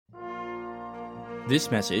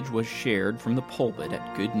This message was shared from the pulpit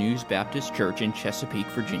at Good News Baptist Church in Chesapeake,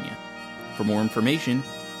 Virginia. For more information,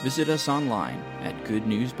 visit us online at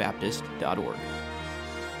goodnewsbaptist.org.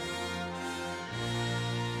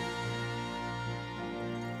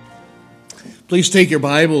 Please take your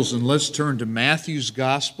Bibles and let's turn to Matthew's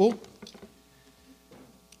Gospel,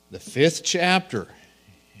 the 5th chapter.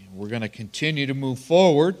 We're going to continue to move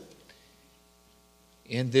forward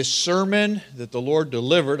in this sermon that the Lord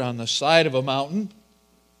delivered on the side of a mountain.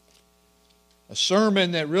 A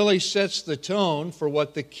sermon that really sets the tone for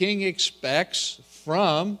what the King expects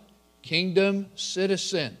from kingdom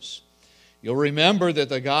citizens. You'll remember that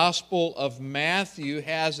the Gospel of Matthew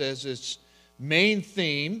has as its main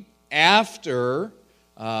theme, after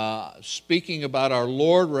speaking about our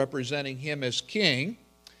Lord representing Him as King,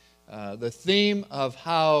 the theme of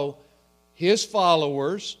how His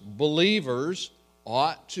followers, believers,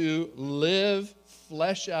 ought to live,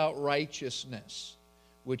 flesh out righteousness,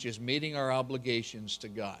 which is meeting our obligations to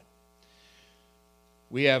God.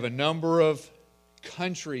 We have a number of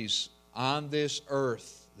countries on this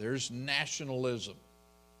earth. There's nationalism.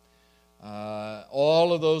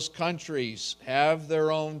 All of those countries have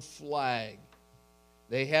their own flag.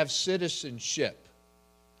 They have citizenship.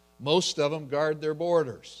 Most of them guard their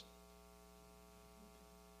borders.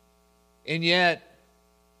 And yet,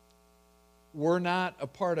 we're not a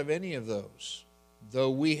part of any of those.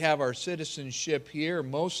 Though we have our citizenship here,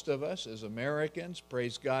 most of us as Americans,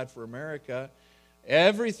 praise God for America,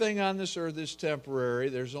 everything on this earth is temporary.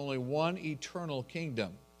 There's only one eternal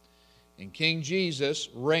kingdom. And King Jesus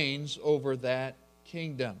reigns over that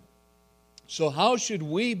kingdom. So how should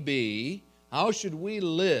we be, how should we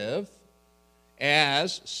live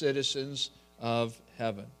as citizens of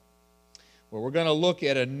heaven? Well, we're going to look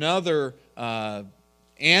at another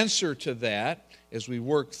answer to that as we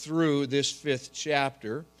work through this 5th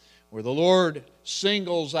chapter, where the Lord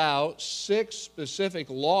singles out 6 specific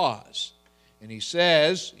laws. And He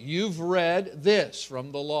says, you've read this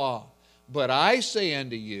from the law. But I say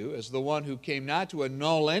unto you, as the one who came not to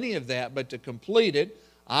annul any of that, but to complete it,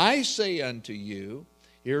 I say unto you,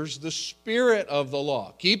 here's the spirit of the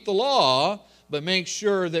law. Keep the law, but make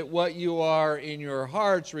sure that what you are in your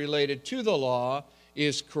hearts related to the law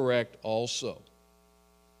is correct also.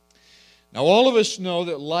 Now, all of us know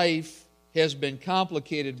that life has been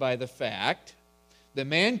complicated by the fact that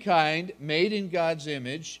mankind, made in God's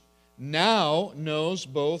image, now knows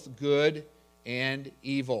both good and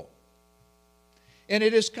evil. And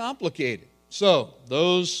it is complicated. So,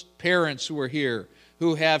 those parents who are here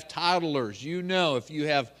who have toddlers, you know if you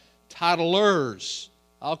have toddlers,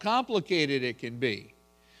 how complicated it can be.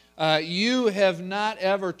 You have not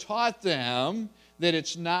ever taught them that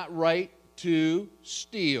it's not right to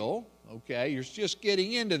steal. Okay, you're just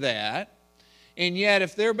getting into that. And yet,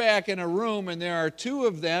 if they're back in a room and there are 2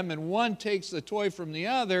 of them and one takes the toy from the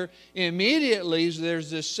other, immediately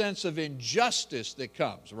there's this sense of injustice that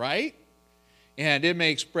comes, right? And it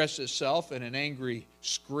may express itself in an angry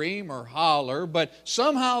scream or holler, but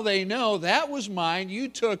somehow they know that was mine, you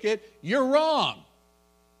took it, you're wrong.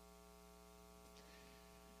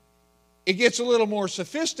 It gets a little more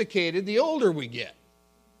sophisticated the older we get.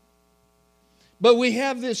 But we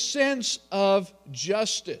have this sense of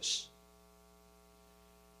justice.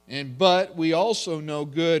 But we also know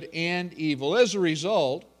good and evil. As a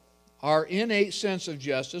result, our innate sense of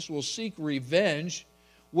justice will seek revenge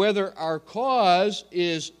whether our cause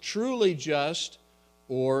is truly just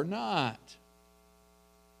or not.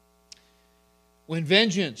 When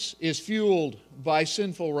vengeance is fueled by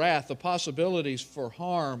sinful wrath, the possibilities for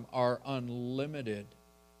harm are unlimited.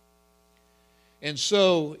 And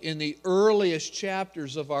so, in the earliest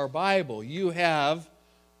chapters of our Bible, you have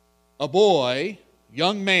a boy,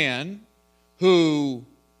 young man, who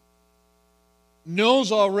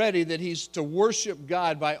knows already that he's to worship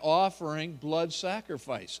God by offering blood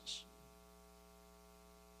sacrifices.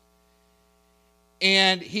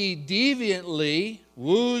 And he deviantly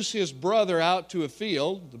woos his brother out to a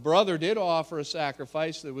field. The brother did offer a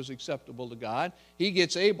sacrifice that was acceptable to God. He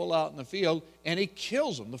gets Abel out in the field and he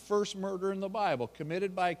kills him. The first murder in the Bible,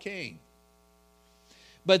 committed by Cain.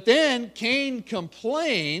 But then Cain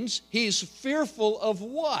complains. He's fearful of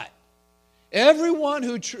what? Everyone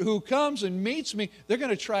who comes and meets me, they're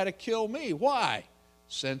going to try to kill me. Why?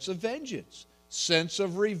 Sense of vengeance, sense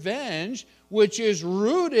of revenge, which is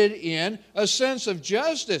rooted in a sense of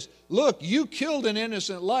justice. Look, you killed an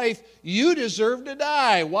innocent life. You deserve to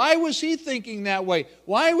die. Why was he thinking that way?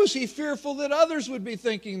 Why was he fearful that others would be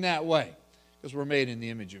thinking that way? Because we're made in the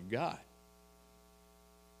image of God.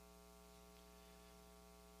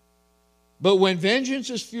 But when vengeance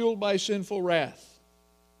is fueled by sinful wrath,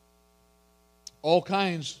 all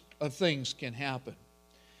kinds of things can happen.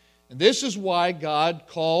 And this is why God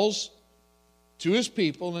calls to His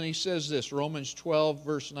people, and He says this, Romans 12,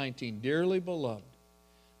 verse 19, "Dearly beloved,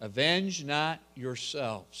 avenge not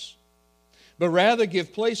yourselves, but rather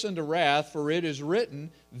give place unto wrath, for it is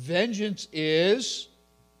written, Vengeance is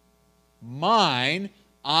mine,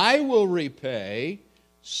 I will repay,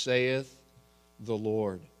 saith the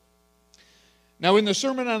Lord." Now, in the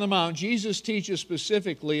Sermon on the Mount, Jesus teaches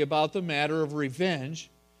specifically about the matter of revenge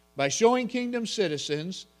by showing kingdom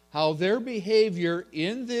citizens how their behavior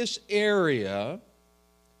in this area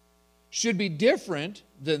should be different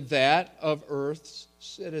than that of earth's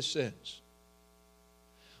citizens.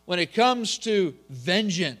 When it comes to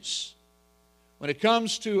vengeance, when it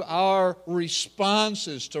comes to our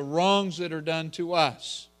responses to wrongs that are done to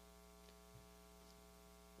us,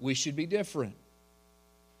 we should be different.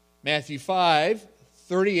 Matthew 5,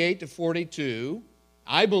 38 to 42,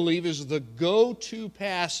 I believe is the go-to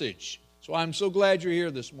passage. So I'm so glad you're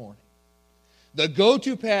here this morning. The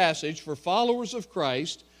go-to passage for followers of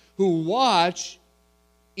Christ who watch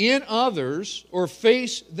in others or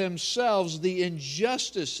face themselves the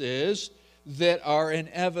injustices that are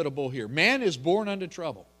inevitable here. Man is born unto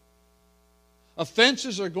trouble.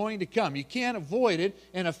 Offenses are going to come. You can't avoid it,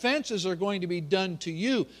 and offenses are going to be done to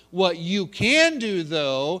you. What you can do,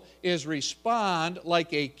 though, is respond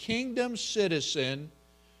like a kingdom citizen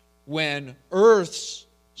when earth's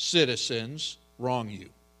citizens wrong you.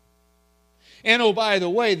 And oh, by the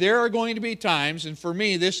way, there are going to be times, and for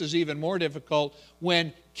me this is even more difficult,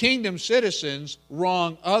 when kingdom citizens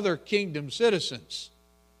wrong other kingdom citizens.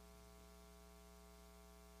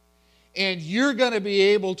 And you're going to be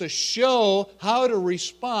able to show how to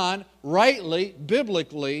respond rightly,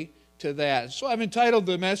 biblically, to that. So I've entitled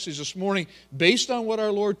the message this morning, based on what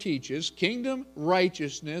our Lord teaches, Kingdom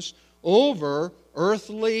Righteousness over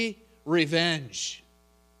Earthly Revenge.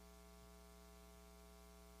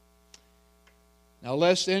 Now,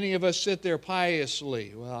 lest any of us sit there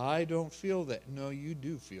piously, well, I don't feel that. No, you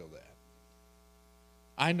do feel that.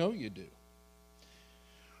 I know you do.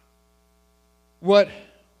 What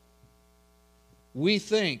we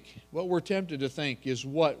think, what we're tempted to think, is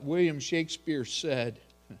what William Shakespeare said,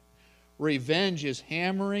 revenge is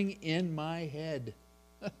hammering in my head.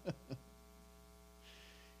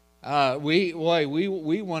 We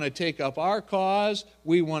want to take up our cause.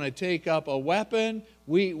 We want to take up a weapon.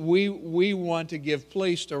 We want to give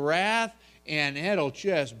place to wrath, and it'll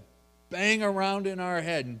just bang around in our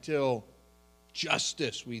head until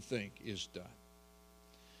justice, we think, is done.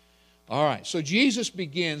 All right, so Jesus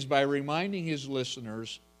begins by reminding His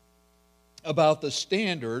listeners about the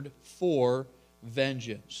standard for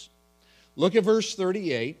vengeance. Look at verse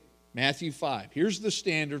 38, Matthew 5. Here's the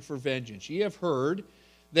standard for vengeance. Ye have heard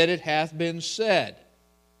that it hath been said.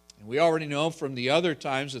 And we already know from the other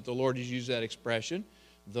times that the Lord has used that expression,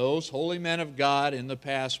 those holy men of God in the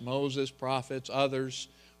past, Moses, prophets, others,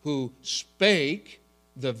 who spake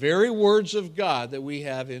the very words of God that we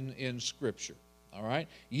have in Scripture. All right?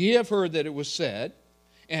 Ye have heard that it was said,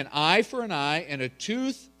 an eye for an eye and a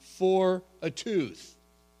tooth for a tooth.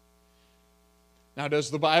 Now,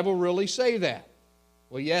 does the Bible really say that?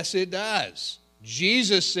 Well, yes, it does.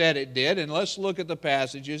 Jesus said it did, and let's look at the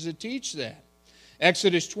passages that teach that.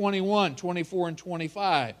 Exodus 21, 24, and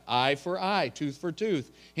 25. Eye for eye, tooth for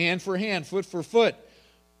tooth, hand for hand, foot for foot.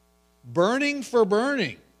 Burning for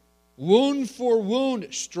burning, wound for wound,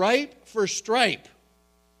 stripe for stripe.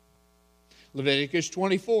 Leviticus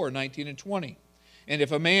 24, 19 and 20. And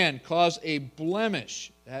if a man cause a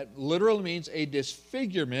blemish, that literally means a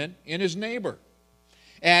disfigurement in his neighbor,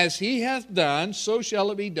 as he hath done, so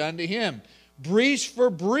shall it be done to him. Breach for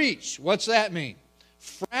breach. What's that mean?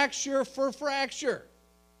 Fracture for fracture.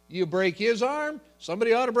 You break his arm,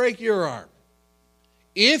 somebody ought to break your arm.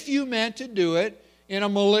 If you meant to do it in a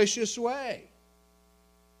malicious way.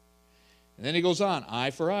 And then he goes on, eye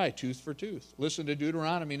for eye, tooth for tooth. Listen to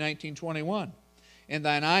Deuteronomy 19:21. And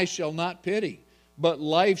thine eye shall not pity, but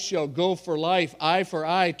life shall go for life, eye for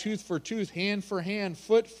eye, tooth for tooth, hand for hand,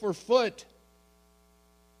 foot for foot.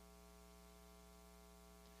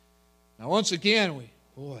 Now once again,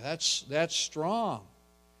 that's strong.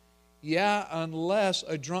 Yeah, unless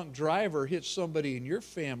a drunk driver hits somebody in your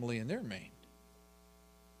family and they're maimed.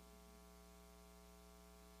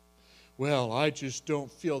 Well, I just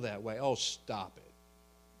don't feel that way. Oh, stop it.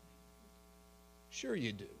 Sure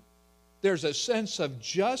you do. There's a sense of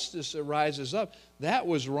justice that rises up. That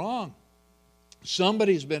was wrong.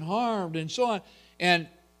 Somebody's been harmed and so on. And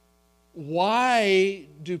why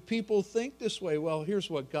do people think this way? Well, here's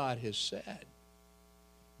what God has said.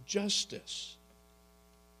 Justice.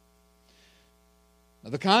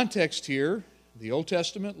 Now, the context here the Old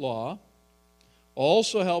Testament law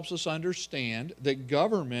also helps us understand that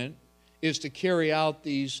government is to carry out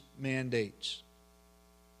these mandates.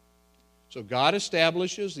 So God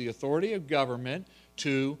establishes the authority of government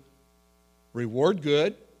to reward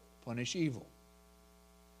good, punish evil.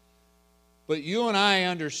 But you and I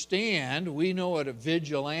understand, we know what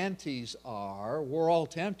vigilantes are. We're all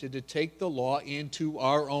tempted to take the law into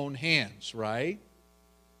our own hands, right?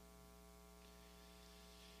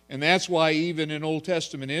 And that's why even in Old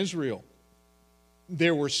Testament Israel,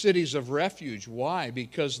 there were cities of refuge. Why?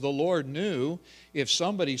 Because the Lord knew if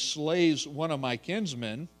somebody slays one of my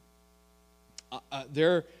kinsmen,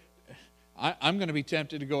 I'm going to be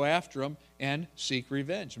tempted to go after them and seek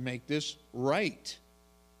revenge, make this right.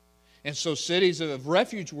 And so cities of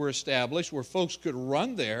refuge were established where folks could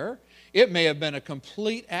run there. It may have been a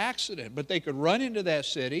complete accident, but they could run into that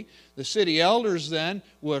city. The city elders then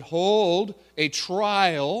would hold a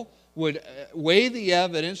trial, would weigh the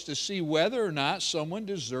evidence to see whether or not someone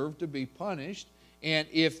deserved to be punished. And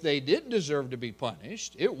if they didn't deserve to be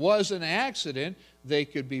punished, it was an accident, they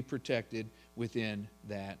could be protected within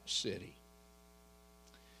that city.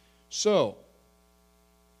 So,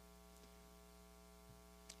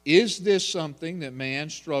 is this something that man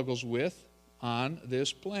struggles with on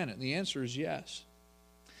this planet? And the answer is yes.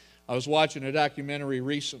 I was watching a documentary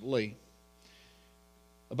recently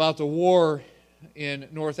about the war in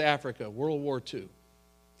North Africa, World War II.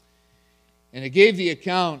 And it gave the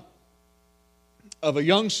account of a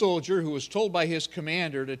young soldier who was told by his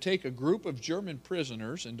commander to take a group of German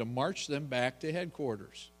prisoners and to march them back to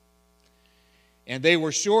headquarters. And they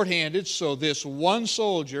were shorthanded, so this one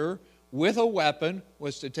soldier with a weapon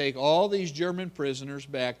was to take all these German prisoners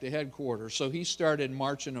back to headquarters. So he started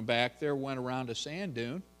marching them back there, went around a sand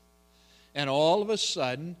dune, and all of a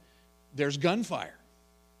sudden, there's gunfire.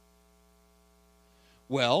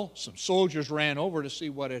 Well, some soldiers ran over to see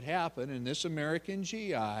what had happened, and this American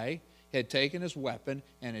GI had taken his weapon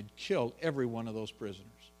and had killed every one of those prisoners.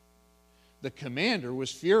 The commander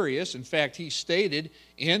was furious. In fact, he stated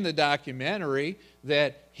in the documentary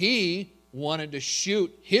that he wanted to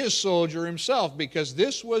shoot his soldier himself because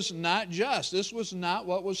this was not just. This was not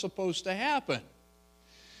what was supposed to happen.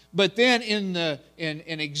 But then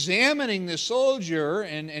in examining the soldier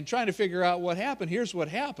and trying to figure out what happened, here's what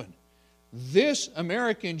happened. This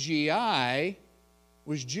American GI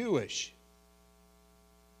was Jewish.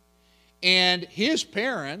 And his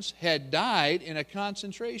parents had died in a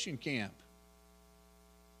concentration camp.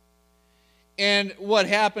 And what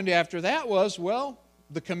happened after that was, well,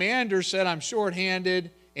 the commander said, I'm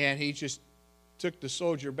shorthanded, and he just took the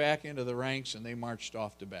soldier back into the ranks and they marched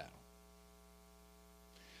off to battle.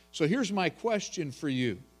 So here's my question for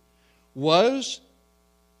you. Was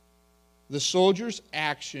the soldier's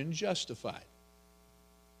action justified?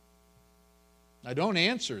 Now don't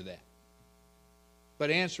answer that,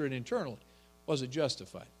 but answer it internally. Was it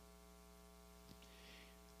justified?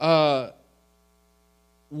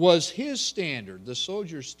 Was his standard, the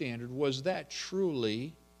soldier's standard, was that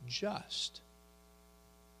truly just?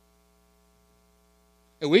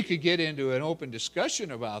 And we could get into an open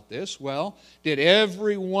discussion about this. Well, did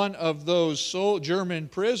every one of those German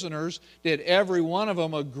prisoners, did every one of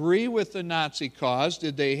them agree with the Nazi cause?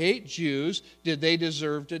 Did they hate Jews? Did they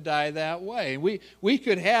deserve to die that way? And we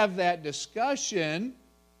could have that discussion.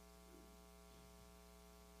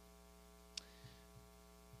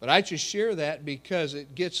 But I just share that because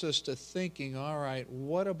it gets us to thinking, all right,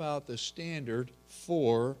 what about the standard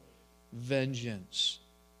for vengeance?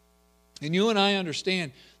 And you and I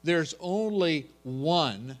understand there's only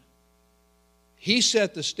one. He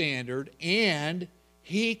set the standard, and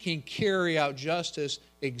He can carry out justice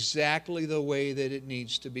exactly the way that it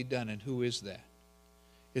needs to be done. And who is that?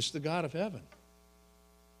 It's the God of heaven.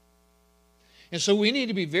 And so we need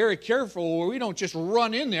to be very careful where we don't just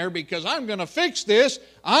run in there because I'm going to fix this.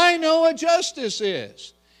 I know what justice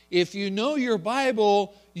is. If you know your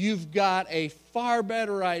Bible, you've got a far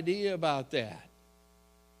better idea about that.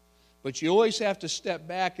 But you always have to step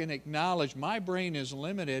back and acknowledge my brain is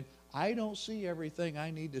limited. I don't see everything I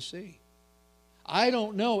need to see. I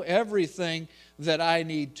don't know everything that I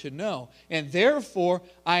need to know. And therefore,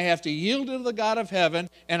 I have to yield to the God of heaven,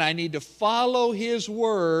 and I need to follow His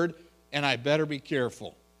word, and I better be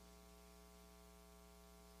careful.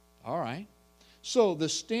 All right. So the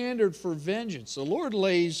standard for vengeance, the Lord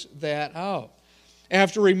lays that out.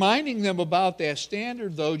 After reminding them about that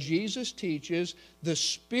standard, though, Jesus teaches the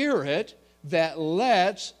spirit that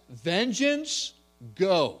lets vengeance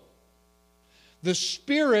go. The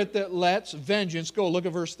spirit that lets vengeance go. Look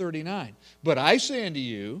at verse 39. But I say unto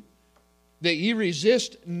you that ye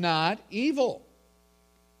resist not evil.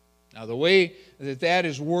 Now Now, the way that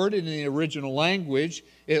is worded in the original language,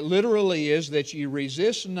 it literally is that ye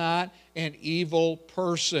resist not an evil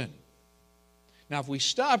person. Now, if we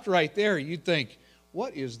stopped right there, you'd think,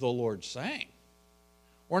 what is the Lord saying?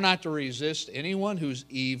 We're not to resist anyone who's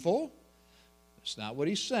evil. That's not what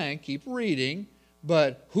he's saying. Keep reading.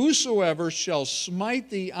 But whosoever shall smite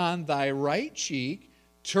thee on thy right cheek,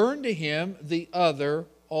 turn to him the other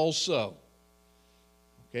also.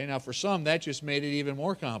 Okay, now for some, that just made it even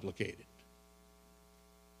more complicated.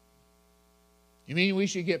 You mean we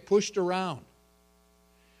should get pushed around?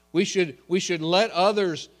 We should let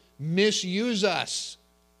others misuse us.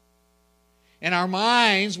 And our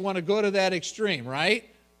minds want to go to that extreme, right?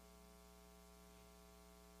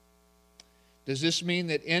 Does this mean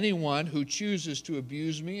that anyone who chooses to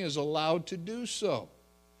abuse me is allowed to do so?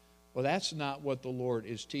 Well, that's not what the Lord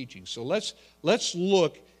is teaching. So let's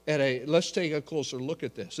take a closer look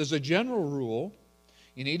at this. As a general rule,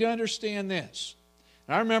 you need to understand this.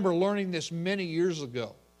 And I remember learning this many years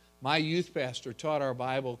ago. My youth pastor taught our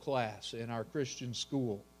Bible class in our Christian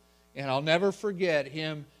school. And I'll never forget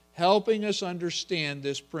him helping us understand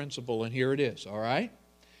this principle. And here it is, all right?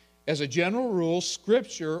 As a general rule,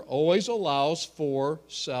 Scripture always allows for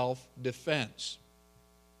self-defense.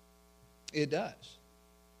 It does.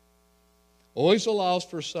 Always allows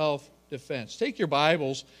for self-defense. Take your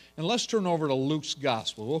Bibles and let's turn over to Luke's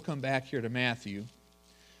Gospel. We'll come back here to Matthew.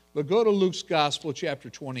 But go to Luke's Gospel, chapter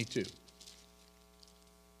 22.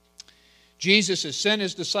 Jesus has sent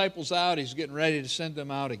his disciples out. He's getting ready to send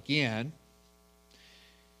them out again.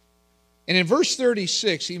 And in verse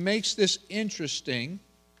 36, he makes this interesting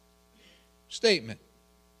statement.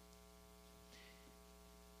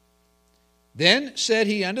 Then said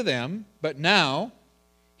he unto them, but now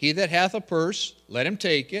he that hath a purse, let him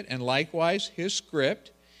take it, and likewise his scrip.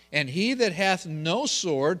 And he that hath no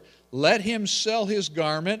sword, let him sell his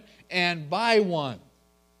garment and buy one.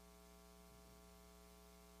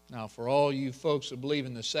 Now, for all you folks who believe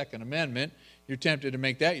in the Second Amendment, you're tempted to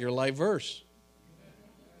make that your life verse.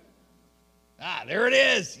 There it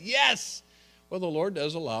is. Yes. Well, the Lord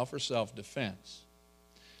does allow for self-defense.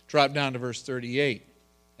 Drop down to verse 38.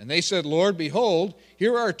 And they said, Lord, behold,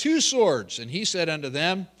 here are 2 swords. And he said unto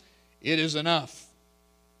them, it is enough.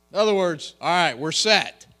 In other words, all right, we're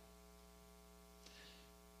set.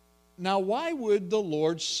 Now, why would the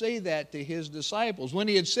Lord say that to his disciples when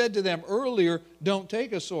he had said to them earlier, don't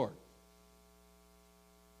take a sword?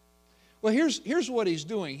 Well, here's what he's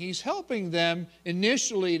doing. He's helping them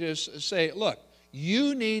initially to say, look,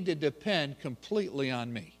 you need to depend completely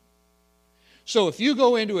on me. So if you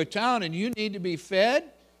go into a town and you need to be fed,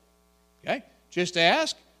 okay, just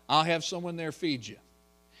ask. I'll have someone there feed you.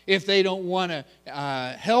 If they don't want to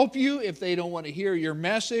help you, if they don't want to hear your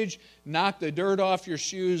message, knock the dirt off your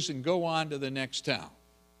shoes and go on to the next town.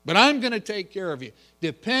 But I'm going to take care of you.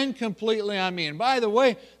 Depend completely on me. And by the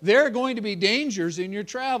way, there are going to be dangers in your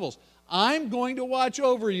travels. I'm going to watch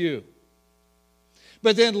over you.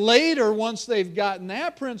 But then later, once they've gotten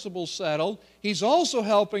that principle settled, he's also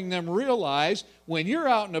helping them realize when you're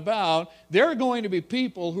out and about, there are going to be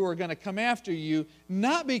people who are going to come after you,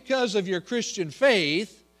 not because of your Christian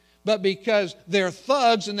faith, but because they're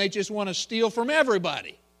thugs and they just want to steal from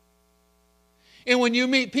everybody. And when you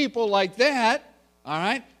meet people like that, all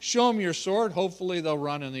right, show them your sword. Hopefully they'll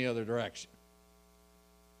run in the other direction.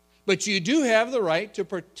 But you do have the right to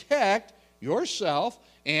protect yourself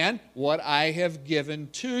and what I have given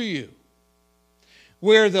to you.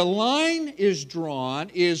 Where the line is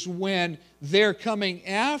drawn is when they're coming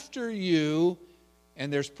after you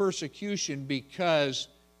and there's persecution because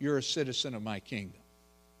you're a citizen of my kingdom.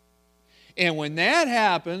 And when that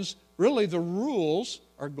happens, really the rules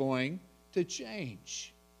are going to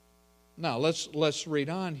change. Now, let's read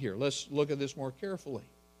on here. Let's look at this more carefully.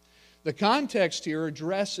 The context here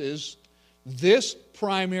addresses this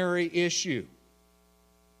primary issue: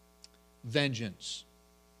 vengeance.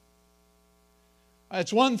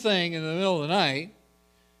 It's one thing in the middle of the night,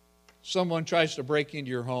 someone tries to break into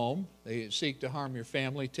your home, they seek to harm your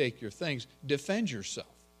family, take your things. Defend yourself.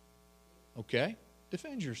 Okay?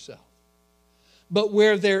 Defend yourself. But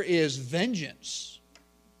where there is vengeance,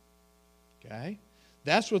 okay,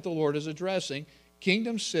 that's what the Lord is addressing.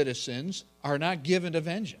 Kingdom citizens are not given to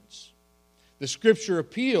vengeance. The Scripture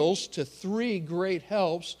appeals to 3 great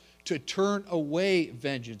helps to turn away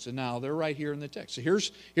vengeance. And now they're right here in the text. So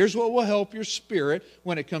here's what will help your spirit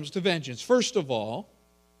when it comes to vengeance. First of all,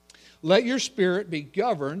 let your spirit be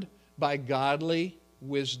governed by godly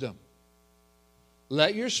wisdom.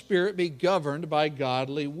 Let your spirit be governed by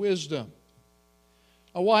godly wisdom.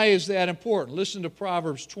 Now, why is that important? Listen to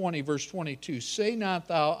Proverbs 20, verse 22. Say not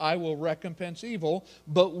thou, I will recompense evil,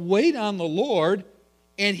 but wait on the Lord,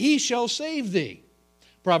 and he shall save thee.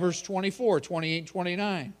 Proverbs 24, 28,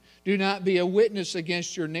 29. Do not be a witness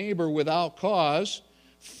against your neighbor without cause,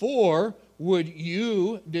 for would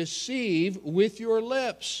you deceive with your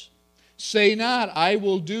lips? Say not, I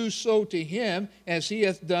will do so to him as he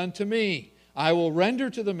hath done to me. I will render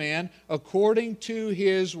to the man according to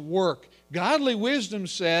his work. Godly wisdom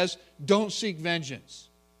says, don't seek vengeance.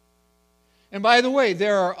 And by the way,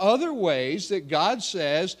 there are other ways that God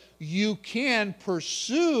says you can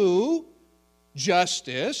pursue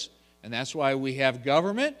justice, and that's why we have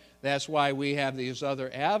government, that's why we have these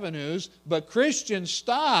other avenues. But Christians,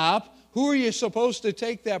 stop. Who are you supposed to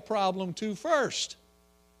take that problem to first?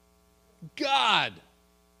 God.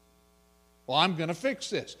 Well, I'm going to fix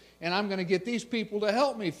this, and I'm going to get these people to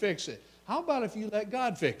help me fix it. How about if you let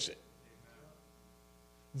God fix it?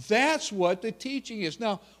 That's what the teaching is.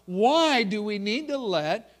 Now, why do we need to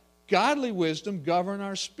let godly wisdom govern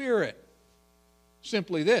our spirit?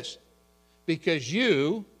 Simply this, because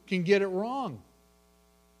you can get it wrong.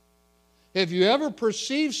 Have you ever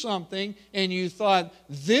perceived something and you thought,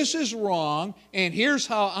 this is wrong, and here's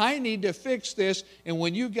how I need to fix this, and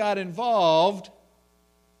when you got involved,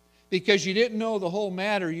 because you didn't know the whole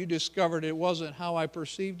matter, you discovered it wasn't how I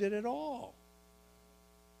perceived it at all?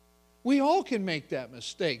 We all can make that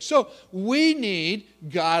mistake. So we need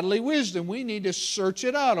godly wisdom. We need to search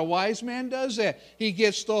it out. A wise man does that. He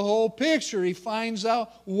gets the whole picture. He finds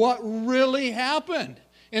out what really happened.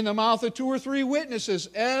 In the mouth of 2 or 3 witnesses,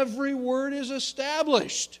 every word is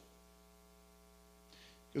established.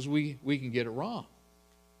 Because we can get it wrong.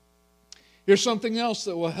 Here's something else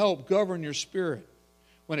that will help govern your spirit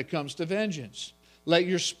when it comes to vengeance. Let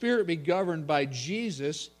your spirit be governed by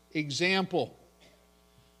Jesus' example.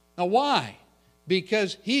 Now, why?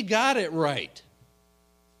 Because he got it right.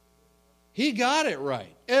 He got it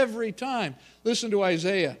right every time. Listen to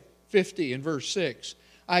Isaiah 50 and verse 6.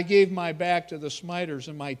 I gave my back to the smiters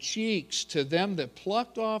and my cheeks to them that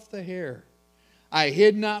plucked off the hair. I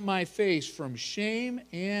hid not my face from shame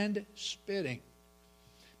and spitting.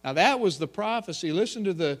 Now that was the prophecy. Listen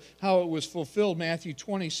to how it was fulfilled, Matthew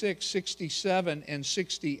 26, 67 and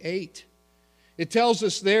 68. It tells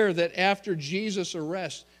us there that after Jesus'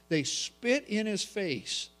 arrest, they spit in his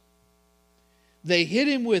face. They hit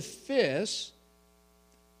him with fists.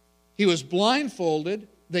 He was blindfolded.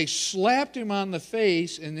 They slapped him on the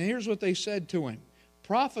face, and here's what they said to him.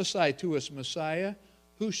 Prophesy to us, Messiah,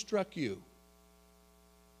 who struck you?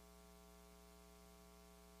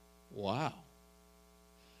 Wow.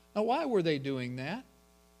 Now, why were they doing that?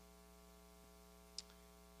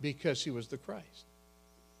 Because he was the Christ.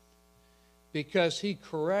 Because he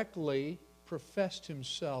correctly professed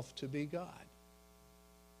himself to be God.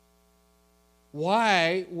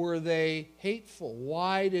 Why were they hateful?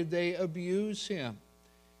 Why did they abuse him?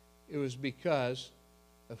 It was because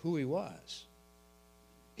of who he was.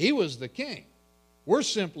 He was the king. We're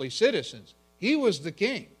simply citizens. He was the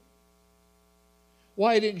king.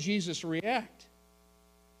 Why didn't Jesus react?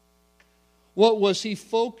 What was he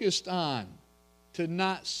focused on? To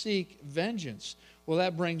not seek vengeance. Well,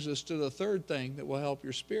 that brings us to the third thing that will help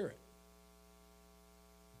your spirit.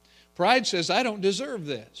 Pride says, I don't deserve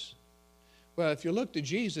this. Well, if you look to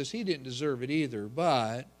Jesus, he didn't deserve it either,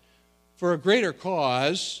 but for a greater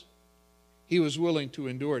cause, he was willing to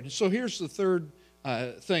endure it. So here's the third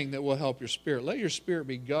thing that will help your spirit. Let your spirit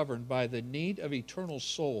be governed by the need of eternal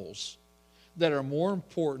souls that are more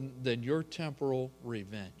important than your temporal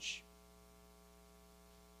revenge.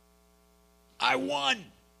 I won.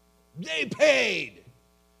 They paid.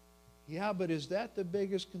 Yeah, but is that the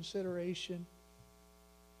biggest consideration?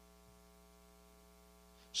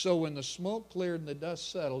 So when the smoke cleared and the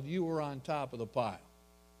dust settled, you were on top of the pile.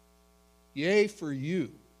 Yay for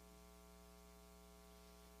you.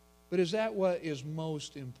 But is that what is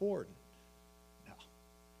most important? No,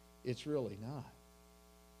 it's really not.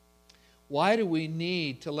 Why do we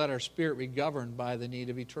need to let our spirit be governed by the need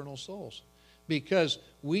of eternal souls? Because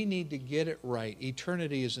we need to get it right.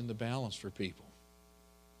 Eternity is in the balance for people.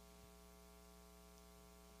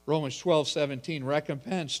 Romans 12:17,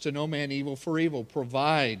 recompense to no man evil for evil.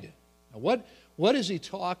 Provide. Now what is he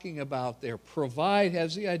talking about there? Provide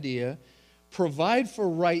has the idea, provide for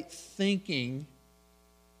right thinking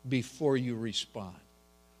before you respond.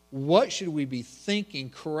 What should we be thinking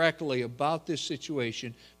correctly about this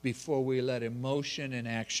situation before we let emotion and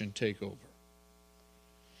action take over?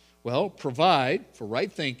 Well, provide for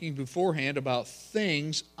right thinking beforehand about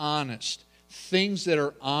things honest, things that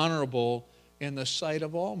are honorable in the sight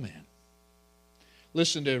of all men.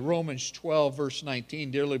 Listen to Romans 12, verse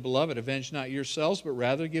 19. Dearly beloved, avenge not yourselves, but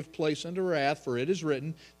rather give place unto wrath, for it is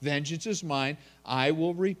written, vengeance is mine, I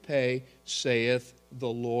will repay, saith the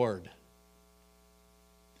Lord.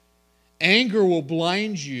 Anger will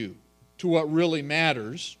blind you to what really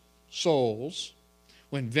matters, souls,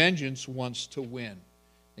 when vengeance wants to win.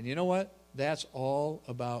 And you know what? That's all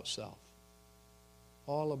about self.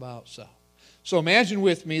 All about self. So imagine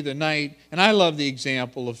with me the night, and I love the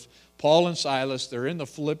example of Paul and Silas. They're in the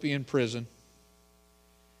Philippian prison.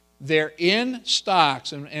 They're in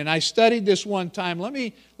stocks, and I studied this one time. Let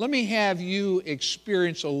me have you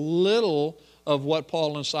experience a little of what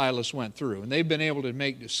Paul and Silas went through. And they've been able to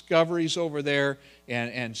make discoveries over there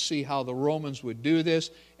and see how the Romans would do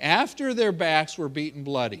this. After their backs were beaten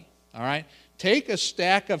bloody, all right, take a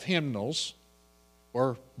stack of hymnals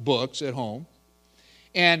or books at home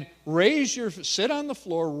and sit on the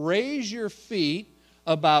floor, raise your feet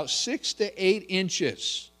about 6 to 8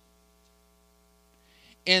 inches.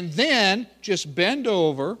 And then just bend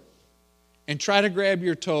over and try to grab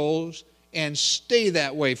your toes and stay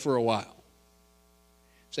that way for a while.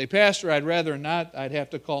 Say, Pastor, I'd rather not. I'd have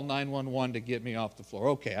to call 911 to get me off the floor.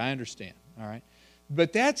 Okay, I understand. All right.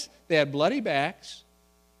 But they had bloody backs.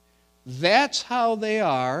 That's how they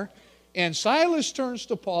are. And Silas turns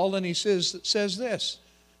to Paul and he says this.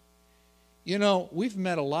 You know, we've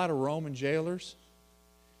met a lot of Roman jailers.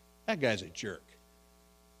 That guy's a jerk.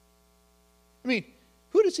 I mean,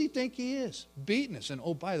 who does he think he is? Beating us. And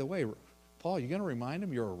oh, by the way, Paul, you going to remind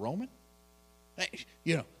him you're a Roman?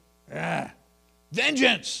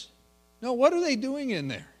 Vengeance. No, what are they doing in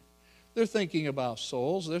there? They're thinking about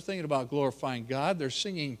souls. They're thinking about glorifying God. They're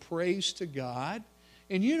singing praise to God.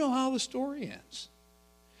 And you know how the story ends.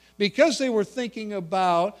 Because they were thinking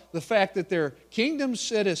about the fact that they're kingdom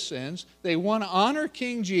citizens, they want to honor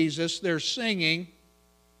King Jesus, they're singing.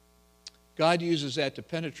 God uses that to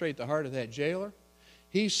penetrate the heart of that jailer.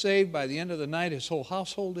 He's saved. By the end of the night, his whole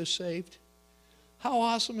household is saved. How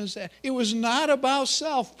awesome is that? It was not about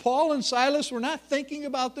self. Paul and Silas were not thinking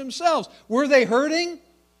about themselves. Were they hurting?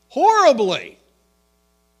 Horribly.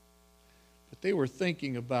 But they were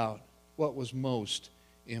thinking about what was most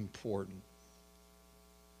important.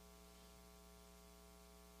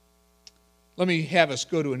 Let me have us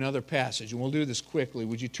go to another passage, and we'll do this quickly.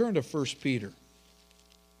 Would you turn to 1 Peter?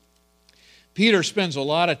 Peter spends a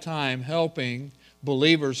lot of time helping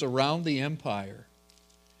believers around the empire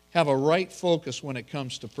have a right focus when it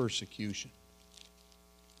comes to persecution.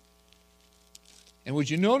 And would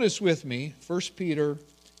you notice with me 1 Peter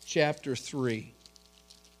chapter 3.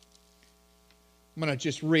 I'm going to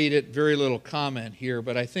just read it, very little comment here,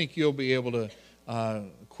 but I think you'll be able to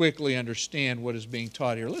quickly understand what is being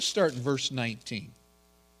taught here. Let's start in verse 19.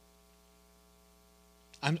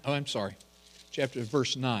 I'm sorry.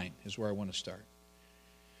 Verse 9 is where I want to start.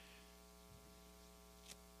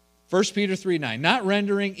 1 Peter 3:9. Not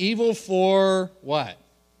rendering evil for what?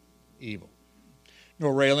 Evil.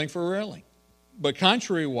 Nor railing for railing. But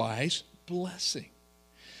contrariwise, blessing.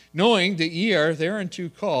 Knowing that ye are thereunto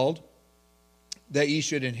called, that ye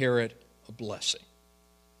should inherit a blessing.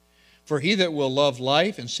 For he that will love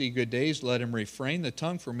life and see good days, let him refrain the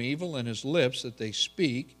tongue from evil and his lips that they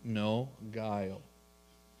speak no guile.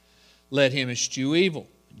 Let him eschew evil,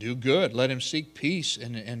 do good. Let him seek peace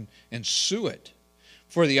and sue it.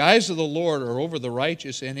 For the eyes of the Lord are over the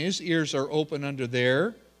righteous, and his ears are open unto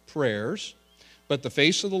their prayers. But the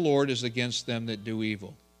face of the Lord is against them that do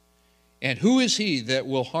evil. And who is he that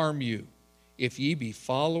will harm you, if ye be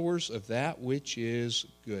followers of that which is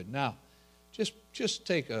good? Now, just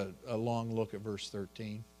take a long look at verse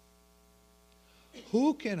 13.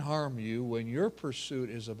 Who can harm you when your pursuit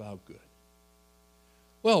is about good?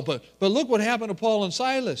 Well, but look what happened to Paul and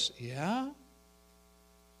Silas. Yeah?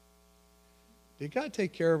 Did God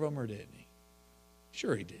take care of them or didn't he?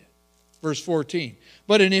 Sure he did. Verse 14.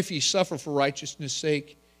 But and if ye suffer for righteousness'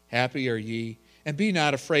 sake, happy are ye, and be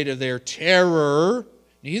not afraid of their terror,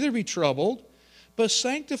 neither be troubled, but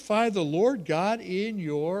sanctify the Lord God in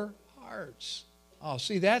your hearts. Oh,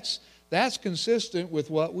 see, that's consistent with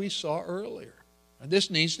what we saw earlier. And this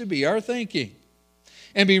needs to be our thinking.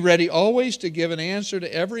 And be ready always to give an answer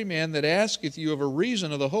to every man that asketh you of a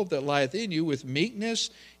reason of the hope that lieth in you with meekness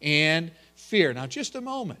and fear. Now, just a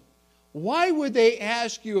moment. Why would they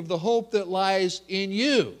ask you of the hope that lies in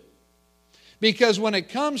you? Because when it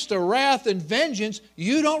comes to wrath and vengeance,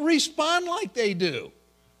 you don't respond like they do.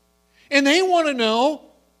 And they want to know,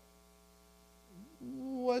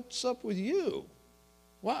 what's up with you?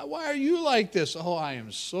 Why are you like this? Oh, I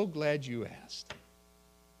am so glad you asked.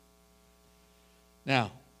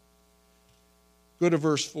 Now, go to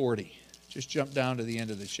verse 40. Just jump down to the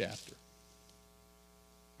end of the chapter.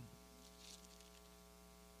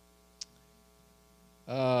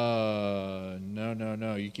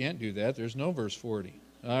 No. You can't do that. There's no verse 40.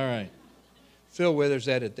 All right. Phil Withers,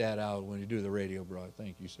 edit that out when you do the radio broad.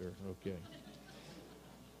 Thank you, sir. Okay.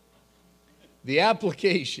 The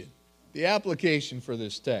application for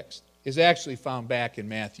this text is actually found back in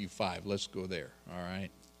Matthew 5. Let's go there. All right.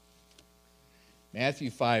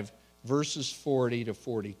 Matthew 5, verses 40 to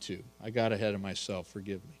 42. I got ahead of myself.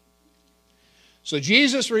 Forgive me. So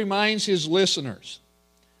Jesus reminds his listeners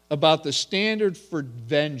about the standard for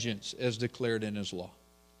vengeance as declared in his law.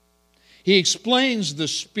 He explains the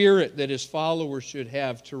spirit that his followers should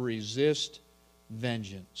have to resist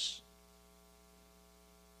vengeance.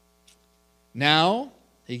 Now,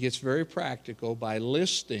 he gets very practical by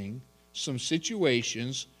listing some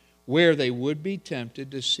situations where they would be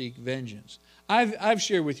tempted to seek vengeance. I've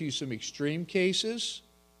shared with you some extreme cases,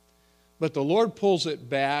 but the Lord pulls it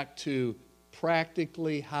back to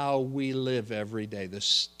practically how we live every day, the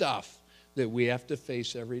stuff that we have to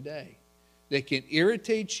face every day that can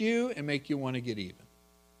irritate you and make you want to get even.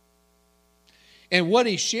 And what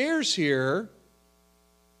he shares here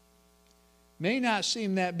may not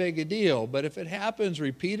seem that big a deal, but if it happens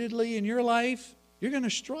repeatedly in your life, you're going to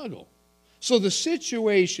struggle. So the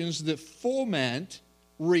situations that foment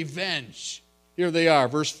revenge, here they are,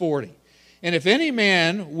 verse 40. And if any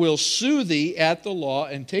man will sue thee at the law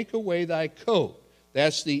and take away thy coat,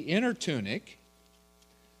 that's the inner tunic,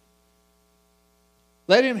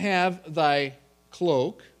 let him have thy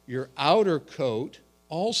cloak, your outer coat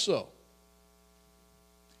also.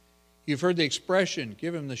 You've heard the expression,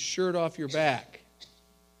 give him the shirt off your back.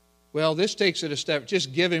 Well, this takes it a step.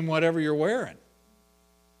 Just give him whatever you're wearing.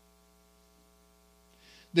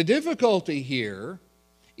 The difficulty here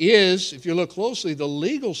is, if you look closely, the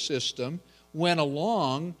legal system went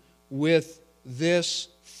along with this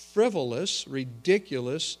frivolous,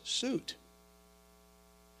 ridiculous suit.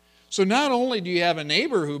 So not only do you have a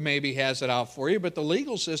neighbor who maybe has it out for you, but the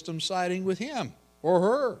legal system siding with him or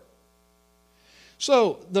her.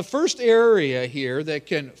 So the first area here that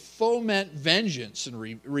can foment vengeance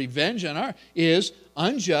and revenge on is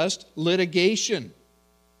unjust litigation.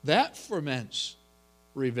 That foments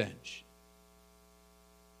revenge.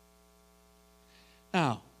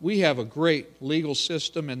 Now, we have a great legal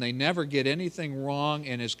system and they never get anything wrong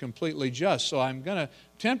and is completely just. So I'm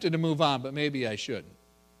tempted to move on, but maybe I shouldn't.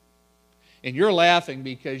 And you're laughing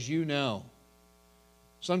because you know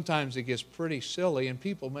sometimes it gets pretty silly and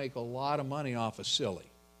people make a lot of money off of silly.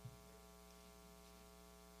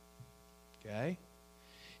 Okay?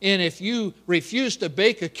 And if you refuse to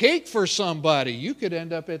bake a cake for somebody, you could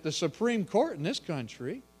end up at the Supreme Court in this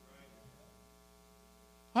country.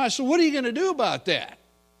 All right, so what are you going to do about that?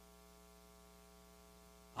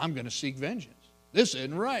 I'm going to seek vengeance. This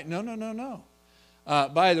isn't right. No.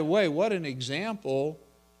 By the way, what an example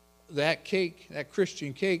that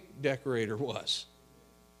Christian cake decorator was.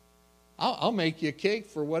 I'll make you a cake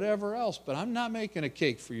for whatever else, but I'm not making a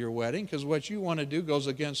cake for your wedding because what you want to do goes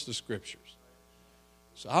against the Scriptures.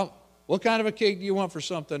 So what kind of a cake do you want for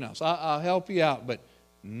something else? I'll help you out, but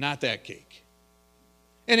not that cake.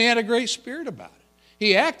 And he had a great spirit about it.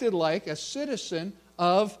 He acted like a citizen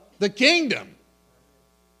of the kingdom.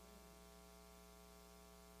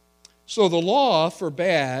 So the law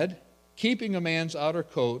forbade keeping a man's outer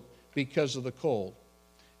coat because of the cold.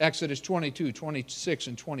 Exodus 22, 26,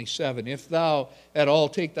 and 27. If thou at all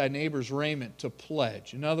take thy neighbor's raiment to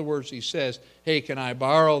pledge. In other words, he says, hey, can I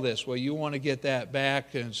borrow this? Well, you want to get that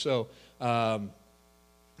back, and so, or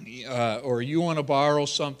you want to borrow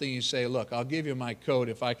something, you say, look, I'll give you my coat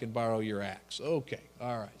if I can borrow your axe. Okay,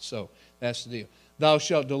 all right, so that's the deal. Thou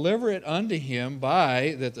shalt deliver it unto him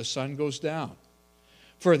by that the sun goes down.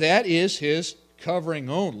 For that is his covering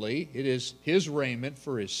only, it is his raiment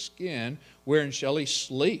for his skin, wherein shall he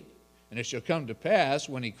sleep? And it shall come to pass,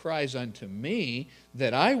 when he cries unto me,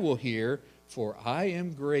 that I will hear, for I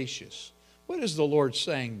am gracious. What is the Lord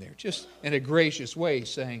saying there? Just in a gracious way,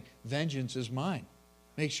 saying, vengeance is mine.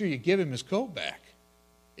 Make sure you give him his coat back.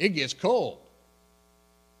 It gets cold.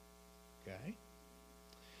 Okay?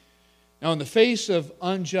 Now, in the face of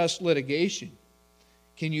unjust litigation,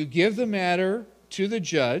 can you give the matter to the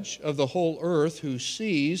judge of the whole earth who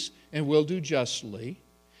sees and will do justly?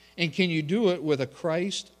 And can you do it with a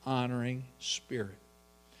Christ-honoring spirit?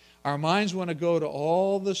 Our minds want to go to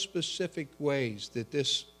all the specific ways that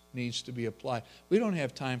this needs to be applied. We don't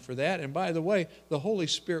have time for that. And by the way, the Holy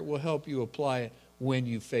Spirit will help you apply it when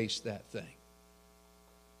you face that thing.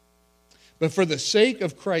 But for the sake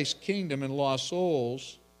of Christ's kingdom and lost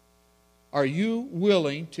souls, are you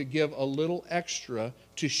willing to give a little extra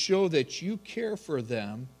to show that you care for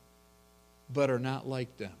them but are not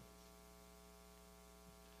like them?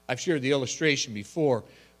 I've shared the illustration before.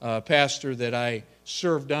 A pastor that I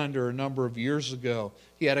served under a number of years ago,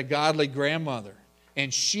 he had a godly grandmother,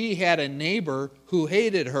 and she had a neighbor who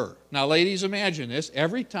hated her. Now, ladies, imagine this.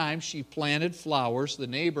 Every time she planted flowers, the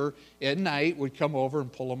neighbor at night would come over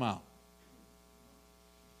and pull them out.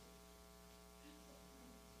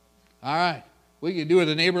 All right, we can do with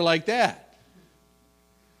a neighbor like that.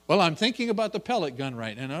 Well, I'm thinking about the pellet gun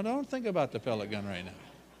right now. No, don't think about the pellet gun right now.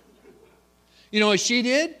 You know what she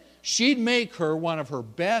did? She'd make her one of her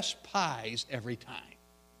best pies every time.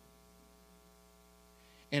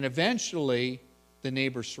 And eventually, the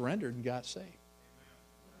neighbor surrendered and got saved.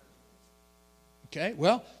 Okay,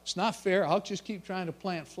 well, it's not fair. I'll just keep trying to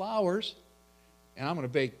plant flowers, and I'm going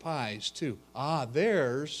to bake pies too. Ah,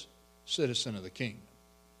 there's citizen of the kingdom.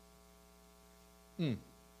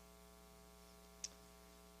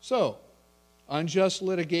 So, unjust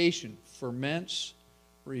litigation ferments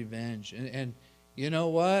revenge. And you know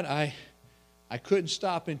what? I couldn't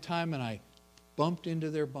stop in time, and I bumped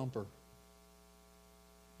into their bumper.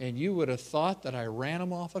 And you would have thought that I ran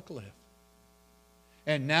them off a cliff.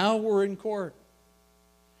 And now we're in court.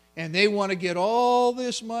 And they want to get all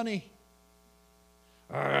this money.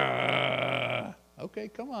 Okay,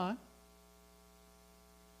 come on.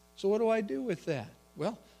 So what do I do with that?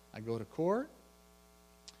 Well, I go to court.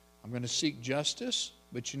 I'm going to seek justice.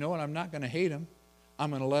 But you know what? I'm not going to hate them.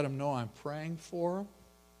 I'm going to let them know I'm praying for them.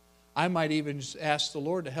 I might even just ask the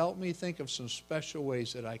Lord to help me think of some special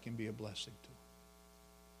ways that I can be a blessing to them.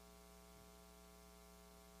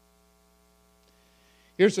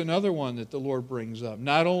 Here's another one that the Lord brings up.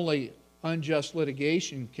 Not only unjust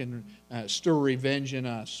litigation can stir revenge in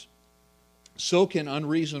us, so can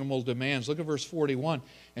unreasonable demands. Look at verse 41.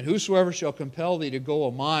 And whosoever shall compel thee to go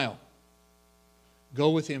a mile,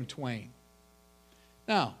 go with him twain.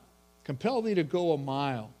 Now, compel thee to go a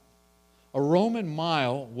mile. A Roman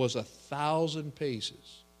mile was 1,000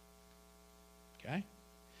 paces. Okay?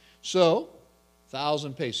 So,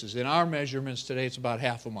 1,000 paces. In our measurements today, it's about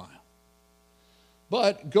half a mile.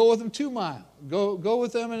 But go with them 2 miles. Go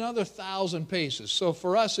with them another 1,000 paces. So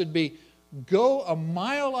for us, it'd be go a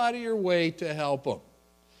mile out of your way to help them.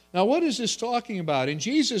 Now, what is this talking about? In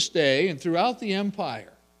Jesus' day and throughout the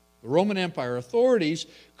empire, the Roman Empire, authorities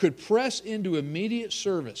could press into immediate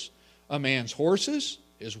service a man's horses,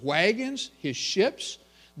 his wagons, his ships,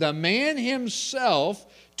 the man himself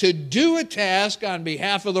to do a task on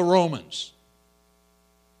behalf of the Romans.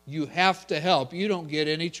 You have to help. You don't get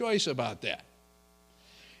any choice about that.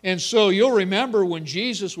 And so you'll remember when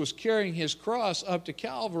Jesus was carrying his cross up to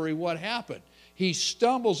Calvary, what happened? He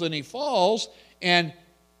stumbles and he falls, and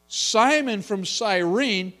Simon from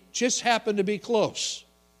Cyrene just happened to be close.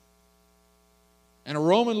 And a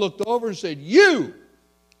Roman looked over and said, "You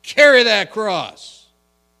carry that cross."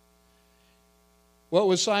 What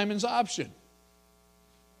was Simon's option?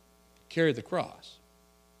 Carry the cross.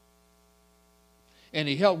 And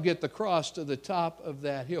he helped get the cross to the top of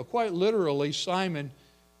that hill. Quite literally, Simon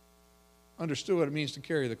understood what it means to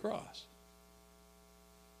carry the cross.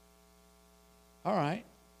 All right.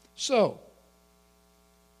 So,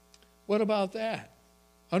 what about that?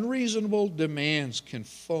 Unreasonable demands can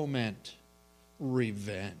foment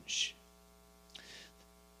revenge.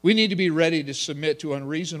 We need to be ready to submit to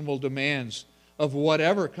unreasonable demands of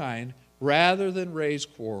whatever kind rather than raise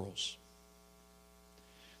quarrels.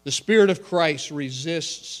 The Spirit of Christ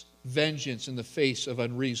resists vengeance in the face of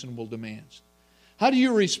unreasonable demands. How do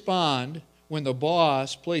you respond when the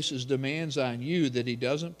boss places demands on you that he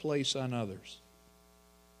doesn't place on others?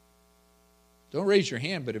 Don't raise your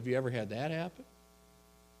hand, but have you ever had that happen?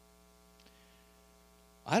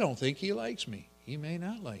 I don't think he likes me. He may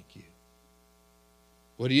not like you.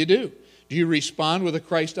 What do? Do you respond with a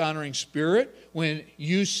Christ-honoring spirit when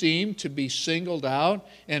you seem to be singled out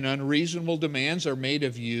and unreasonable demands are made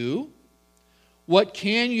of you? What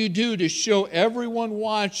can you do to show everyone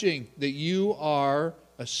watching that you are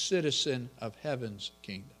a citizen of heaven's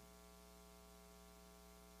kingdom?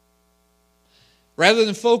 Rather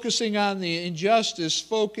than focusing on the injustice,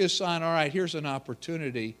 focus on, all right, here's an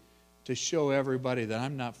opportunity to show everybody that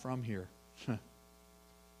I'm not from here.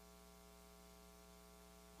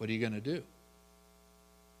 What are you going to do?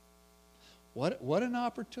 What an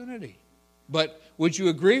opportunity. But would you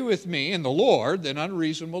agree with me in the Lord that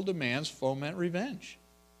unreasonable demands foment revenge?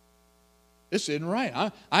 This isn't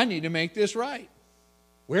right. I need to make this right.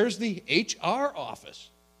 Where's the HR office?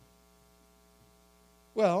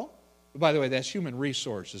 Well, by the way, that's human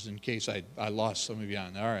resources in case I lost some of you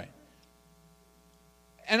on that. All right.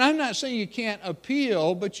 And I'm not saying you can't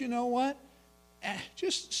appeal, but you know what?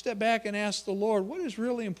 Just step back and ask the Lord, what is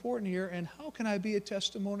really important here, and how can I be a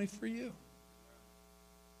testimony for you?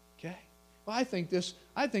 Okay? Well, I think this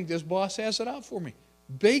boss has it out for me.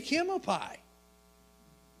 Bake him a pie.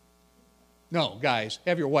 No, guys,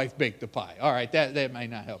 have your wife bake the pie. All right, that might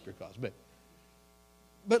not help your cause.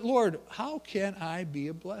 But Lord, how can I be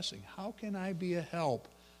a blessing? How can I be a help?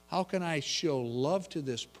 How can I show love to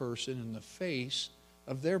this person in the face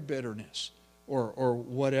of their bitterness or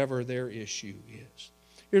whatever their issue is?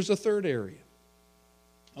 Here's the third area.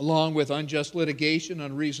 Along with unjust litigation,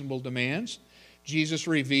 unreasonable demands, Jesus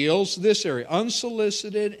reveals this area,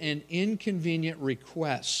 unsolicited and inconvenient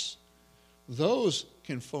requests. Those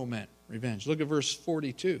can foment revenge. Look at verse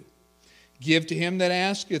 42. Give to him that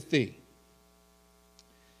asketh thee.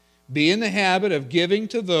 Be in the habit of giving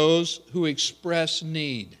to those who express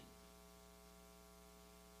need.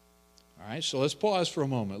 All right, so let's pause for a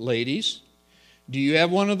moment. Ladies, do you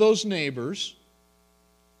have one of those neighbors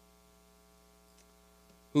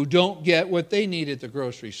who don't get what they need at the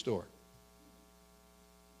grocery store?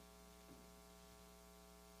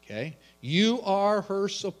 Okay? You are her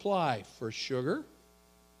supply for sugar,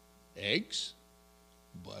 eggs,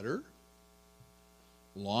 butter,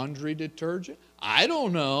 laundry detergent. I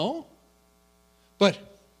don't know. But,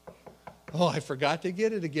 I forgot to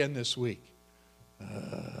get it again this week.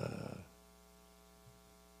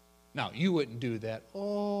 Now, you wouldn't do that.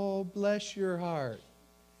 Oh, bless your heart.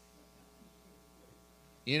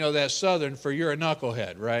 You know that's Southern for you're a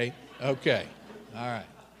knucklehead, right? Okay. All right.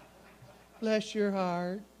 Bless your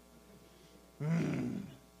heart.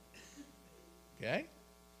 Okay?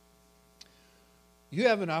 You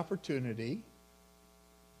have an opportunity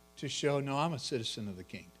to show, no, I'm a citizen of the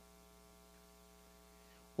kingdom.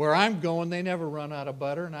 Where I'm going, they never run out of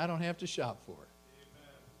butter, and I don't have to shop for it.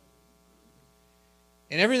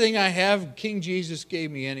 And everything I have, King Jesus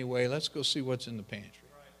gave me anyway. Let's go see what's in the pantry.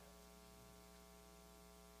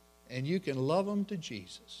 And you can love them to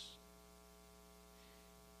Jesus.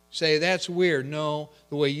 Say, that's weird. No,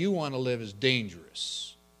 the way you want to live is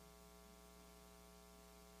dangerous.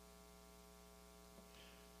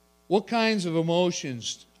 What kinds of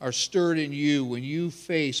emotions are stirred in you when you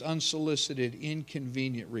face unsolicited,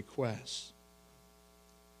 inconvenient requests?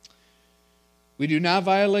 We do not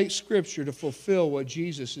violate Scripture to fulfill what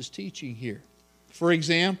Jesus is teaching here. For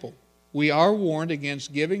example, we are warned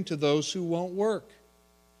against giving to those who won't work.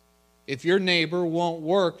 If your neighbor won't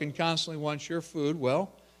work and constantly wants your food,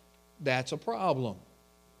 well, that's a problem.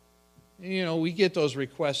 You know, we get those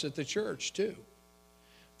requests at the church too.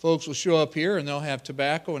 Folks will show up here and they'll have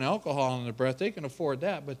tobacco and alcohol in their breath. They can afford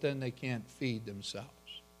that, but then they can't feed themselves.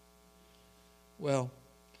 Well,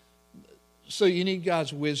 so you need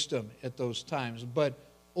God's wisdom at those times. But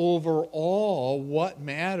overall, what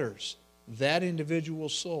matters? That individual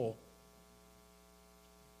soul.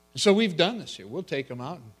 So we've done this here. We'll take them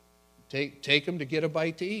out and take them to get a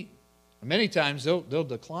bite to eat. And many times they'll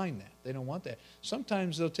decline that. They don't want that.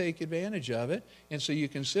 Sometimes they'll take advantage of it, and so you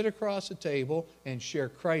can sit across the table and share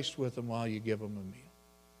Christ with them while you give them a meal.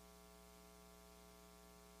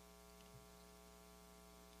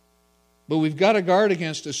 But we've got to guard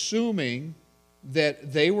against assuming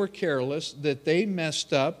that they were careless, that they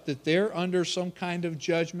messed up, that they're under some kind of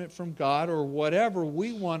judgment from God or whatever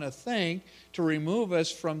we want to think to remove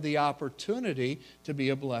us from the opportunity to be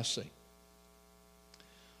a blessing.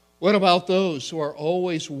 What about those who are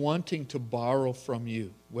always wanting to borrow from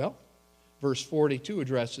you? Well, verse 42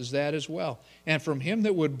 addresses that as well. And from him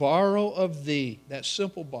that would borrow of thee, that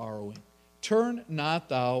simple borrowing, turn not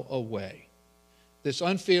thou away. This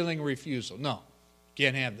unfeeling refusal. No,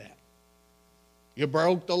 can't have that. You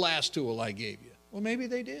broke the last tool I gave you. Well, maybe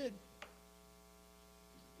they did.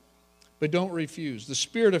 But don't refuse. The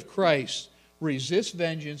Spirit of Christ resists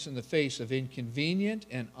vengeance in the face of inconvenient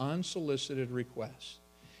and unsolicited requests.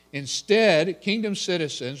 Instead, kingdom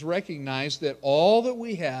citizens recognize that all that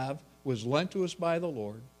we have was lent to us by the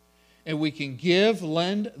Lord, and we can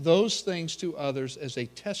lend those things to others as a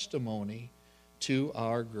testimony to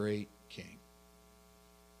our great King.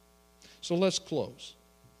 So let's close.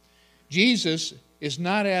 Jesus is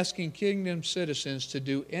not asking kingdom citizens to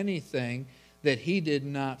do anything that he did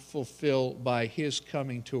not fulfill by his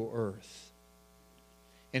coming to earth.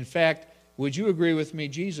 In fact, would you agree with me?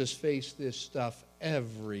 Jesus faced this stuff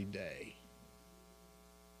every day.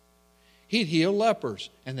 He'd heal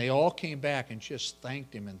lepers, and they all came back and just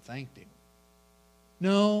thanked him and thanked him.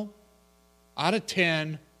 No, out of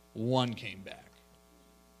 10, 1 came back.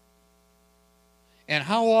 And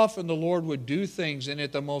how often the Lord would do things, and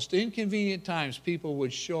at the most inconvenient times, people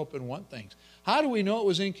would show up and want things. How do we know it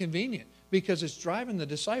was inconvenient? Because it's driving the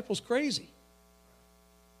disciples crazy.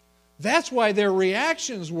 That's why their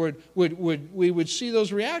reactions we would see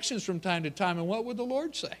those reactions from time to time. And what would the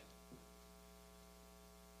Lord say?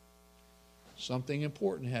 Something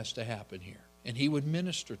important has to happen here. And he would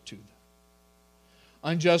minister to them.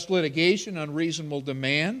 Unjust litigation, unreasonable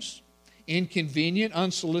demands, inconvenient,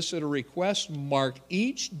 unsolicited requests marked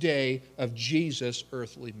each day of Jesus'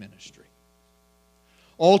 earthly ministry.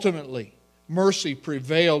 Ultimately, mercy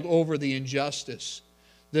prevailed over the injustice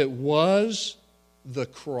that was the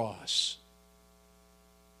cross.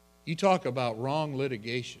 You talk about wrong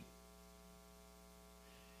litigation.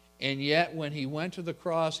 And yet, when he went to the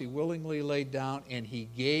cross, he willingly laid down and he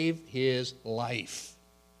gave his life.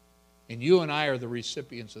 And you and I are the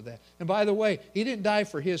recipients of that. And by the way, he didn't die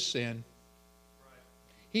for his sin.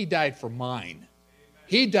 He died for mine.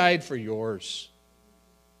 He died for yours.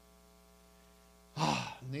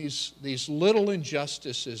 These little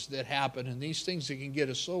injustices that happen and these things that can get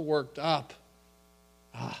us so worked up.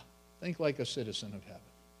 Think like a citizen of heaven.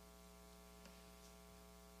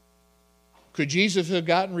 Could Jesus have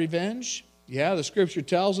gotten revenge? Yeah, the Scripture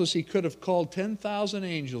tells us he could have called 10,000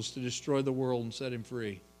 angels to destroy the world and set him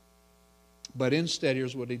free. But instead,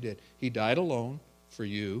 here's what he did. He died alone for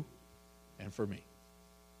you and for me.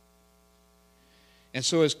 And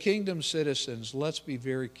so as kingdom citizens, let's be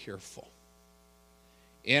very careful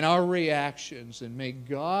in our reactions, and may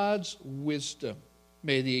God's wisdom,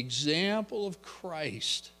 may the example of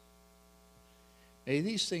Christ, may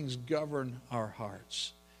these things govern our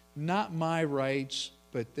hearts. Not my rights,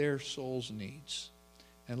 but their soul's needs.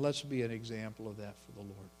 And let's be an example of that for the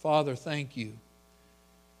Lord. Father, thank you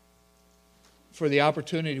for the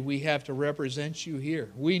opportunity we have to represent you here.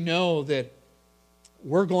 We know that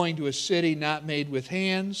we're going to a city not made with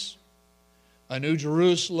hands, a new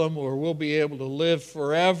Jerusalem where we'll be able to live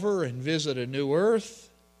forever and visit a new earth.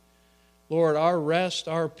 Lord, our rest,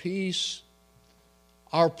 our peace,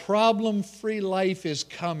 our problem-free life is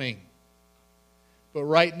coming. But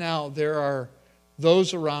right now, there are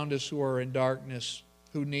those around us who are in darkness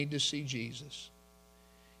who need to see Jesus.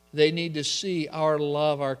 They need to see our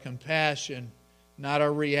love, our compassion, not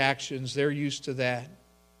our reactions. They're used to that.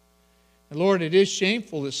 And Lord, it is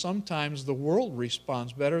shameful that sometimes the world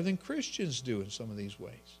responds better than Christians do in some of these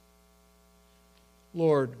ways.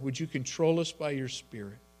 Lord, would you control us by your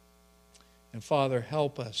Spirit? And Father,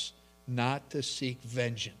 help us not to seek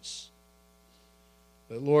vengeance.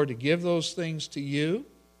 But Lord, to give those things to you,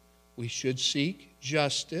 we should seek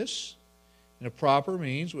justice in a proper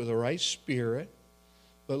means with the right spirit.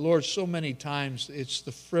 But Lord, so many times it's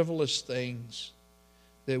the frivolous things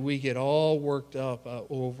that we get all worked up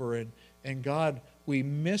over. And God, we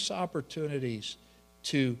miss opportunities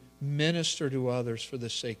to minister to others for the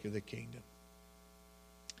sake of the kingdom.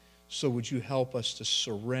 So would you help us to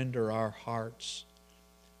surrender our hearts,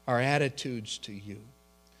 our attitudes to you.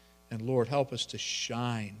 And Lord, help us to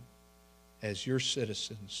shine as your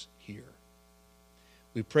citizens here.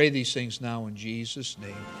 We pray these things now in Jesus'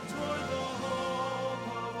 name. Toward the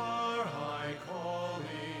hope of our high calling,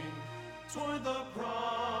 toward the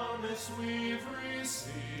promise we've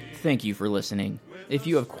received. Thank you for listening. If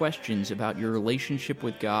you have questions about your relationship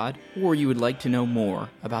with God, or you would like to know more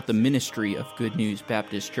about the ministry of Good News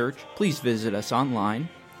Baptist Church, please visit us online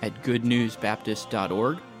at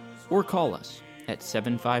goodnewsbaptist.org or call us at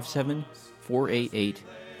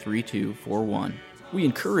 757-488-3241. We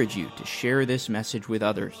encourage you to share this message with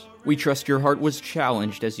others. We trust your heart was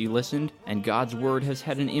challenged as you listened, and God's Word has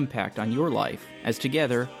had an impact on your life, as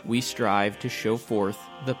together we strive to show forth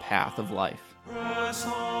the path of life. Press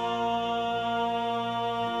on.